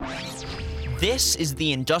This is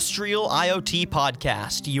the Industrial IoT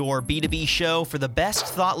Podcast, your B2B show for the best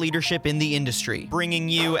thought leadership in the industry, bringing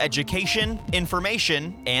you education,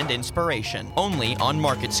 information, and inspiration, only on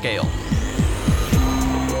market scale.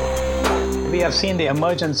 We have seen the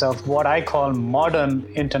emergence of what I call modern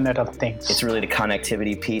Internet of Things. It's really the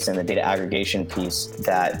connectivity piece and the data aggregation piece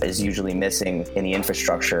that is usually missing in the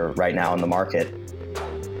infrastructure right now in the market.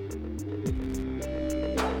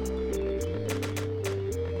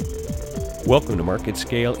 Welcome to Market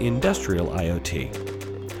Scale Industrial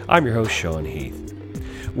IoT. I'm your host, Sean Heath.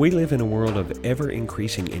 We live in a world of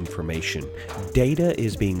ever-increasing information. Data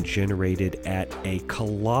is being generated at a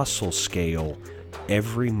colossal scale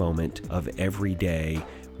every moment of every day,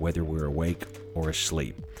 whether we're awake or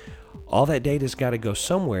asleep. All that data's got to go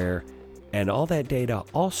somewhere, and all that data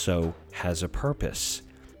also has a purpose.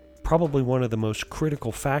 Probably one of the most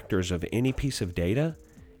critical factors of any piece of data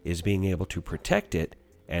is being able to protect it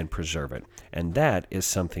and preserve it. And that is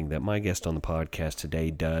something that my guest on the podcast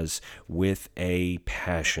today does with a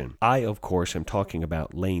passion. I, of course, am talking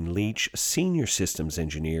about Lane Leach, Senior Systems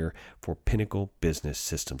Engineer for Pinnacle Business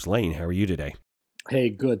Systems. Lane, how are you today? Hey,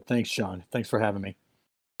 good. Thanks, Sean. Thanks for having me.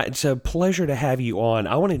 It's a pleasure to have you on.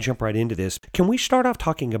 I want to jump right into this. Can we start off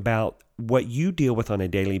talking about what you deal with on a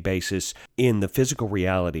daily basis in the physical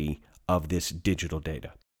reality of this digital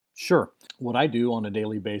data? Sure. What I do on a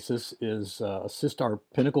daily basis is assist our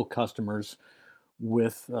Pinnacle customers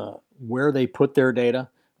with where they put their data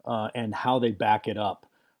and how they back it up.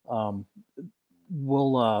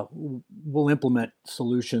 We'll implement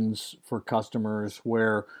solutions for customers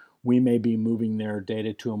where we may be moving their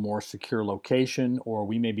data to a more secure location, or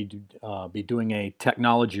we may be doing a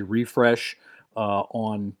technology refresh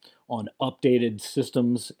on updated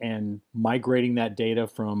systems and migrating that data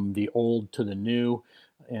from the old to the new.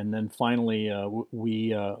 And then finally,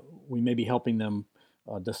 we may be helping them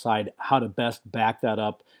decide how to best back that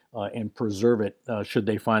up and preserve it should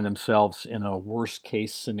they find themselves in a worst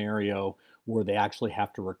case scenario where they actually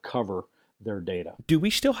have to recover their data. Do we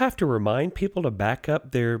still have to remind people to back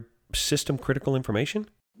up their system critical information?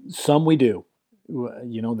 Some we do.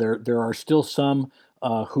 You know, there are still some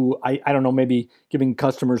who I don't know, maybe giving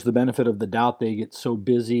customers the benefit of the doubt, they get so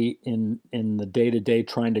busy in the day-to-day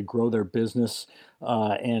trying to grow their business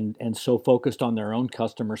and so focused on their own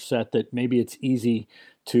customer set that maybe it's easy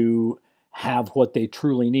to have what they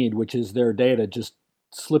truly need, which is their data, just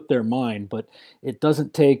slip their mind. But it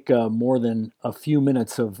doesn't take more than a few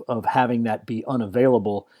minutes of having that be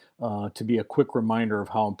unavailable to be a quick reminder of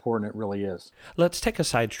how important it really is. Let's take a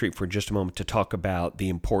side street for just a moment to talk about the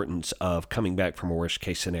importance of coming back from a worst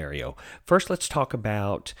case scenario. First, let's talk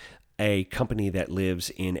about a company that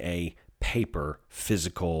lives in a paper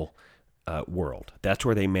physical world. That's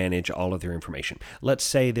where they manage all of their information. Let's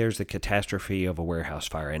say there's the catastrophe of a warehouse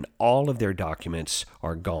fire and all of their documents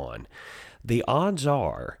are gone. The odds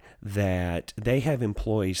are that they have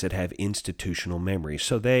employees that have institutional memory.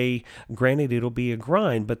 So granted, it'll be a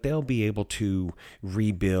grind, but they'll be able to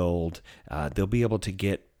rebuild. They'll be able to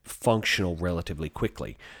get functional relatively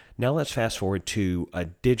quickly. Now let's fast forward to a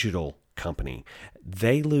digital company.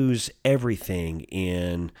 They lose everything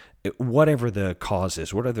in whatever the cause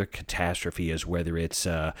is, whatever the catastrophe is, whether it's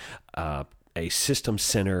a system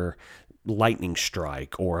center lightning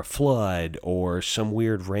strike or a flood or some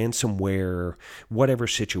weird ransomware, whatever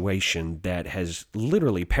situation that has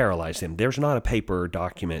literally paralyzed them. There's not a paper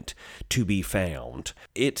document to be found.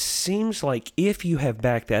 It seems like if you have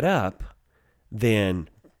backed that up, then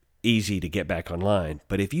easy to get back online.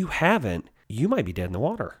 But if you haven't, you might be dead in the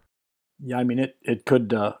water. Yeah, I mean, it could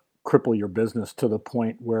cripple your business to the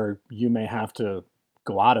point where you may have to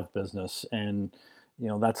go out of business. And, you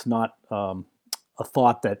know, that's not a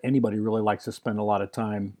thought that anybody really likes to spend a lot of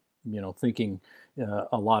time, thinking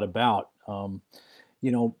a lot about.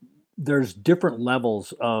 There's different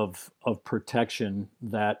levels of protection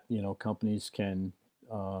that, companies can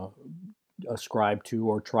ascribe to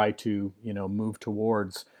or try to, move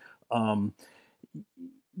towards. One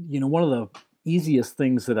of the easiest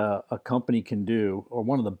things that a company can do, or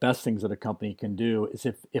one of the best things that a company can do, is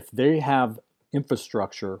if they have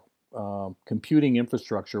infrastructure, computing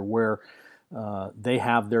infrastructure where they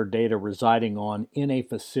have their data residing on in a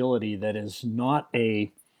facility that is not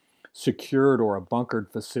a secured or a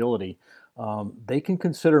bunkered facility, they can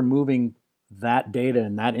consider moving that data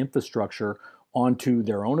and that infrastructure onto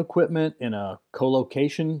their own equipment in a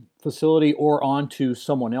co-location facility or onto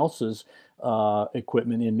someone else's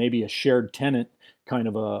equipment in maybe a shared tenant kind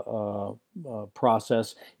of a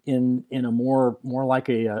process in a more like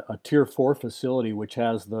a tier 4 facility, which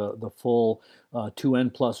has the full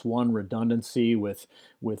 2N+1 redundancy with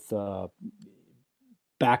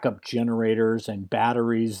backup generators and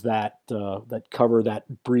batteries that cover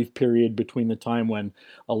that brief period between the time when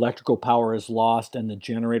electrical power is lost and the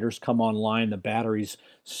generators come online. The batteries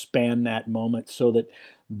span that moment so that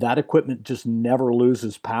that equipment just never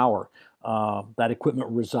loses power. That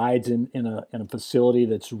equipment resides in a facility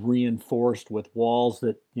that's reinforced with walls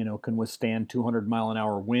that can withstand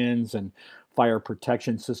 200-mile-an-hour winds and fire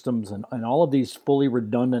protection systems and all of these fully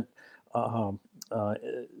redundant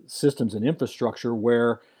systems and infrastructure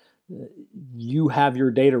where you have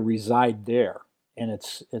your data reside there, and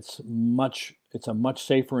it's a much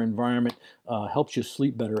safer environment. Helps you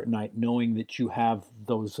sleep better at night knowing that you have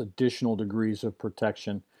those additional degrees of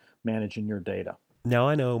protection managing your data. Now,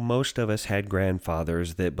 I know most of us had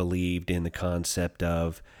grandfathers that believed in the concept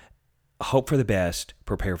of hope for the best,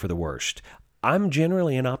 prepare for the worst. I'm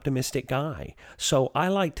generally an optimistic guy, so I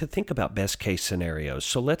like to think about best case scenarios.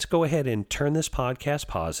 So let's go ahead and turn this podcast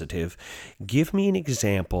positive. Give me an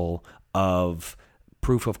example of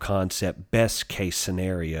proof of concept, best case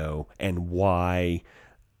scenario, and why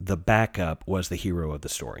the backup was the hero of the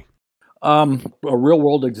story. A real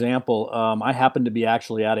world example, I happened to be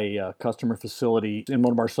actually at a customer facility in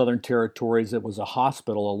one of our southern territories. It was a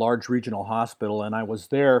hospital, a large regional hospital, and I was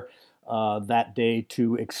there that day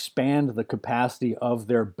to expand the capacity of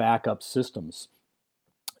their backup systems.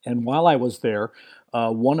 And while I was there,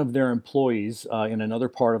 one of their employees in another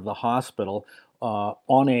part of the hospital,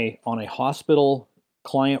 on a hospital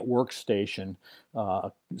client workstation,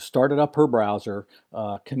 started up her browser,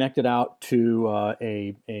 connected out to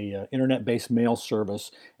a internet-based mail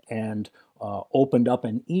service, and opened up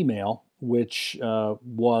an email which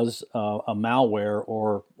was a malware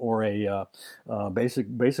or a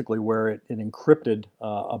basically where it encrypted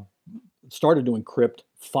started to encrypt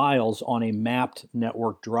files on a mapped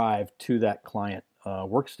network drive to that client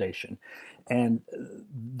workstation. And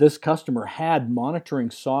this customer had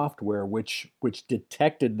monitoring software which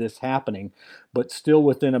detected this happening, but still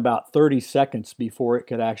within about 30 seconds before it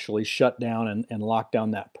could actually shut down and lock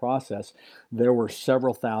down that process, there were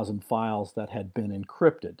several thousand files that had been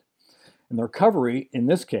encrypted. And the recovery in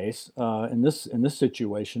this case, in this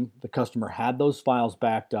situation, the customer had those files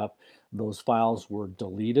backed up. Those files were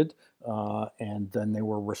deleted, and then they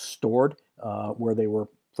were restored where they were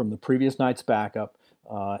from the previous night's backup.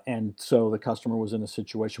 And so the customer was in a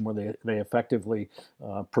situation where they effectively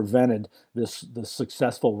prevented this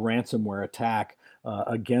successful ransomware attack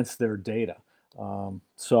against their data.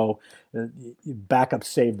 So backup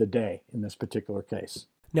saved the day in this particular case.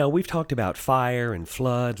 Now, we've talked about fire and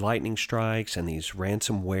flood, lightning strikes, and these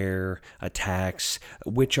ransomware attacks,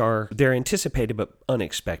 which they're anticipated but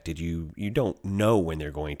unexpected. You don't know when they're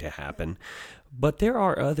going to happen. But there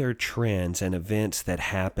are other trends and events that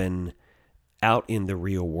happen out in the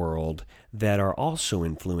real world that are also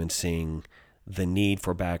influencing the need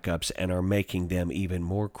for backups and are making them even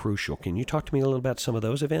more crucial. Can you talk to me a little about some of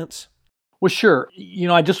those events? Well, sure.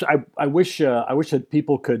 I wish that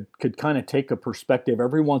people could kind of take a perspective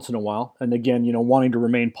every once in a while, and again, wanting to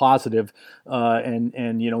remain positive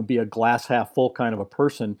and be a glass half full kind of a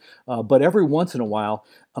person. But every once in a while,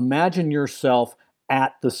 imagine yourself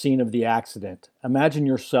at the scene of the accident. Imagine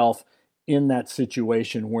yourself in that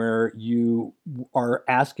situation where you are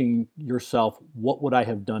asking yourself, what would I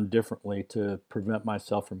have done differently to prevent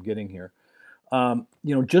myself from getting here?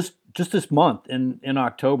 Just this month in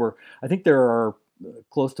October, I think there are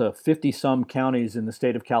close to 50 some counties in the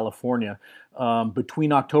state of California.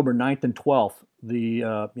 Between October 9th and 12th,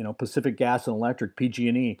 the Pacific Gas and Electric,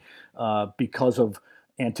 PG&E, because of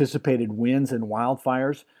anticipated winds and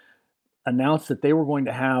wildfires, announced that they were going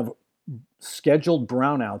to have scheduled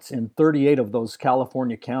brownouts in 38 of those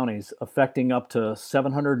California counties, affecting up to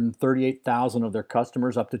 738,000 of their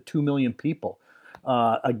customers, up to 2 million people.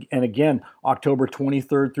 And again, October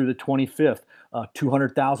 23rd through the 25th,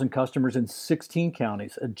 200,000 customers in 16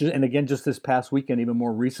 counties. And again, just this past weekend, even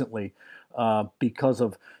more recently, because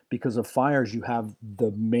of fires, you have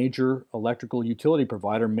the major electrical utility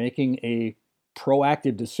provider making a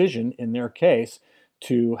proactive decision in their case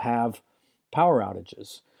to have power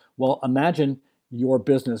outages. Well, imagine your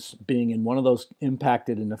business being in one of those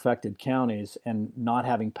impacted and affected counties and not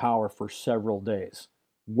having power for several days.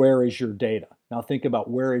 Where is your data? Now think about,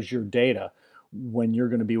 where is your data when you're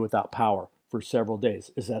going to be without power for several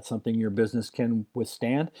days? Is that something your business can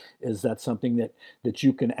withstand? Is that something that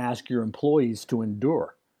you can ask your employees to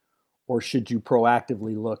endure? Or should you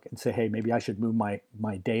proactively look and say, hey, maybe I should move my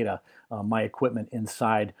data, my equipment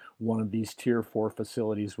inside one of these tier 4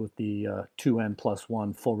 facilities with the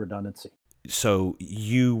 2N+1 full redundancy? So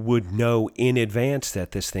you would know in advance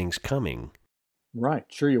that this thing's coming. Right,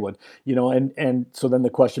 sure you would. And so then the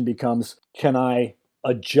question becomes, can I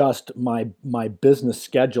adjust my business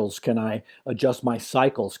schedules? Can I adjust my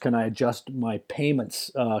cycles? Can I adjust my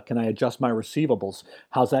payments? Can I adjust my receivables?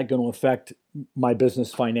 How's that going to affect my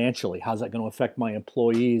business financially? How's that going to affect my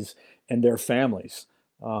employees and their families?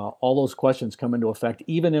 All those questions come into effect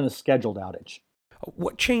even in a scheduled outage.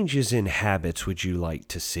 What changes in habits would you like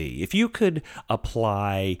to see? If you could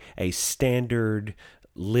apply a standard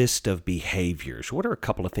list of behaviors, what are a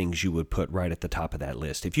couple of things you would put right at the top of that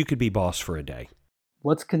list if you could be boss for a day?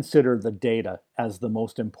 Let's consider the data as the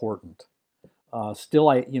most important.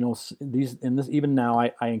 Still, even now,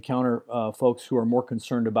 I encounter folks who are more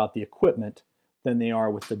concerned about the equipment than they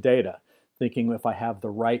are with the data, thinking if I have the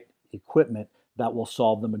right equipment, that will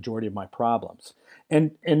solve the majority of my problems.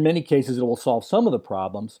 And in many cases, it will solve some of the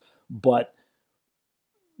problems, but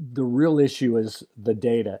the real issue is the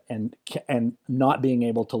data and not being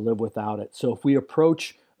able to live without it. So if we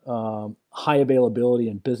approach high availability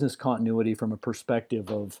and business continuity from a perspective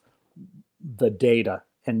of the data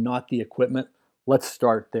and not the equipment, let's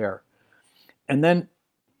start there. And then,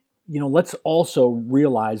 let's also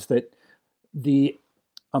realize that the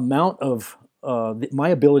amount of my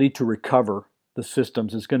ability to recover the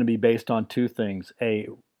systems is going to be based on two things: a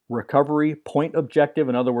recovery point objective,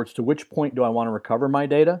 in other words, to which point do I want to recover my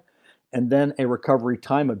data, and then a recovery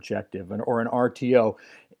time objective, or an RTO.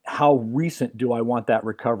 How recent do I want that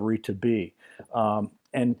recovery to be?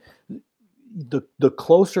 And the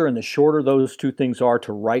closer and the shorter those two things are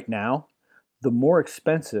to right now, the more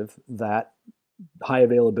expensive that high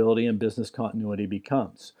availability and business continuity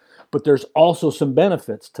becomes. But there's also some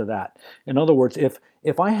benefits to that. In other words,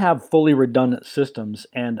 if I have fully redundant systems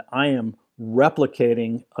and I am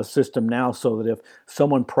replicating a system now so that if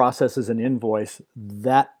someone processes an invoice,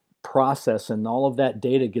 that process and all of that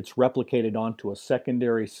data gets replicated onto a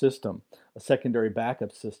secondary system, a secondary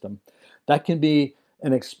backup system, that can be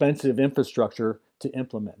an expensive infrastructure to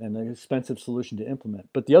implement and an expensive solution to implement.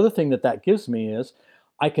 But the other thing that gives me is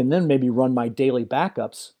I can then maybe run my daily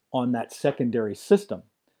backups on that secondary system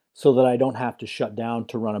so that I don't have to shut down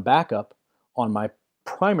to run a backup on my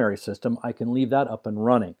primary system. I can leave that up and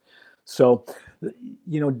running. So,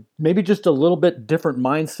 maybe just a little bit different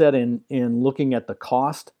mindset in looking at the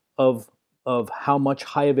cost of how much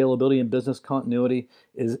high availability and business continuity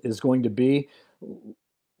is going to be.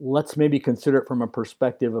 Let's maybe consider it from a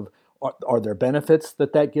perspective of, are there benefits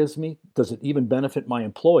that gives me? Does it even benefit my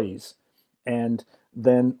employees? And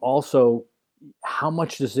then also, how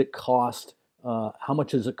much does it cost? How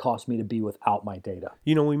much does it cost me to be without my data?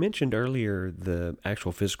 We mentioned earlier the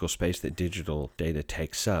actual physical space that digital data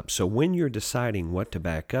takes up. So when you're deciding what to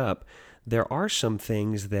back up, there are some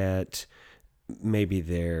things that maybe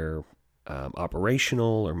they're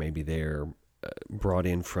operational, or maybe they're brought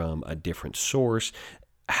in from a different source.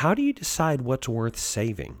 How do you decide what's worth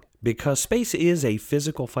saving? Because space is a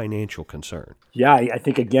physical financial concern. Yeah, I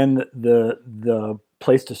think again the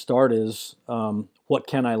place to start is what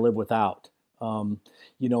can I live without?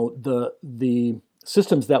 The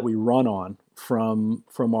systems that we run on from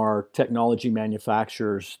our technology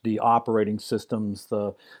manufacturers, the operating systems,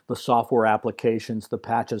 the software applications, the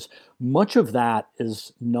patches, much of that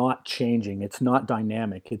is not changing. It's not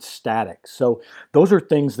dynamic. It's static. So those are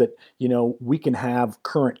things that we can have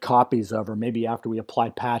current copies of, or maybe after we apply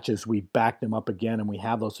patches, we back them up again and we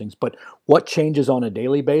have those things. But what changes on a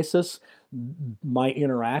daily basis? My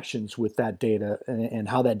interactions with that data and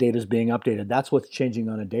how that data is being updated. That's what's changing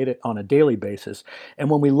on a daily basis. And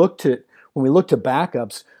when we look to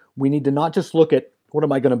backups, we need to not just look at what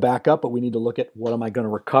am I going to back up, but we need to look at what am I going to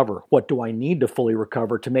recover? What do I need to fully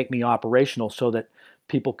recover to make me operational so that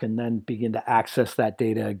people can then begin to access that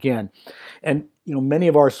data again? And many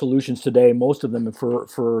of our solutions today, most of them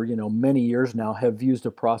for many years now, have used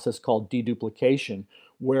a process called deduplication,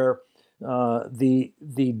 where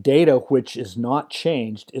the data which is not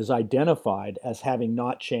changed is identified as having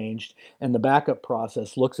not changed, and the backup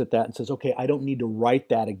process looks at that and says, okay, I don't need to write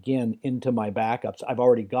that again into my backups. I've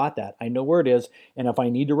already got that. I know where it is, and if I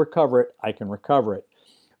need to recover it, I can recover it.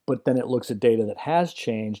 But then it looks at data that has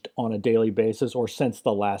changed on a daily basis or since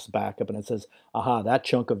the last backup, and it says, aha, that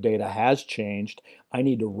chunk of data has changed. I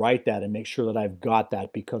need to write that and make sure that I've got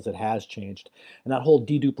that because it has changed. And that whole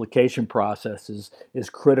deduplication process is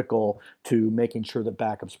critical to making sure that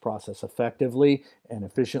backups process effectively and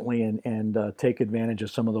efficiently and take advantage of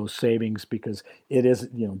some of those savings, because it is,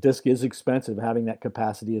 disk is expensive. Having that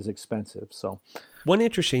capacity is expensive. So one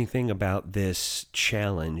interesting thing about this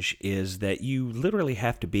challenge is that you literally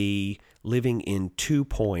have to be living in 2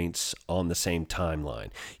 points on the same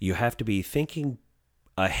timeline. You have to be thinking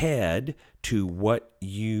ahead to what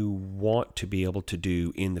you want to be able to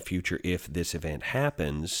do in the future if this event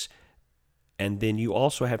happens, And then you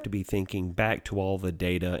also have to be thinking back to all the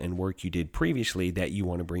data and work you did previously that you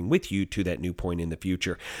want to bring with you to that new point in the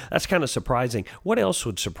future. That's kind of surprising. What else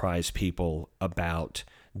would surprise people about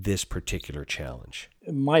this particular challenge?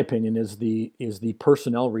 My opinion is the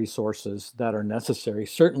personnel resources that are necessary.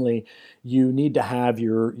 Certainly, you need to have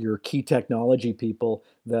your key technology people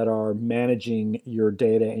that are managing your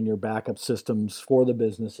data and your backup systems for the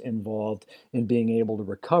business involved in being able to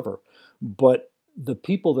recover. But the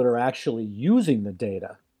people that are actually using the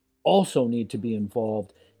data also need to be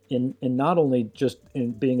involved in not only just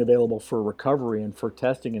in being available for recovery and for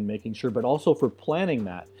testing and making sure, but also for planning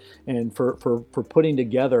that and for putting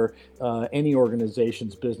together any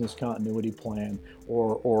organization's business continuity plan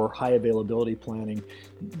or high availability planning.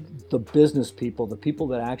 The business people, the people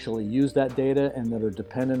that actually use that data and that are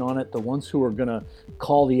dependent on it, the ones who are going to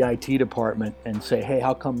call the IT department and say, hey,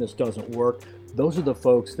 how come this doesn't work? Those are the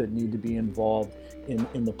folks that need to be involved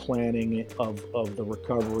in the planning of the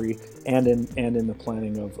recovery and in the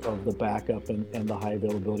planning of the backup and the high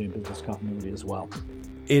availability and business continuity as well.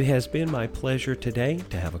 It has been my pleasure today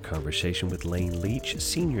to have a conversation with Lane Leach,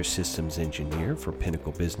 Senior Systems Engineer for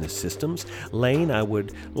Pinnacle Business Systems. Lane, I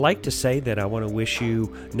would like to say that I want to wish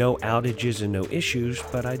you no outages and no issues,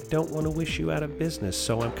 but I don't want to wish you out of business,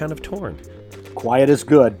 so I'm kind of torn. Quiet is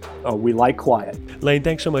good. We like quiet. Lane,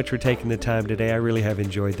 thanks so much for taking the time today. I really have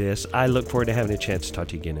enjoyed this. I look forward to having a chance to talk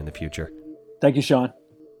to you again in the future. Thank you, Sean.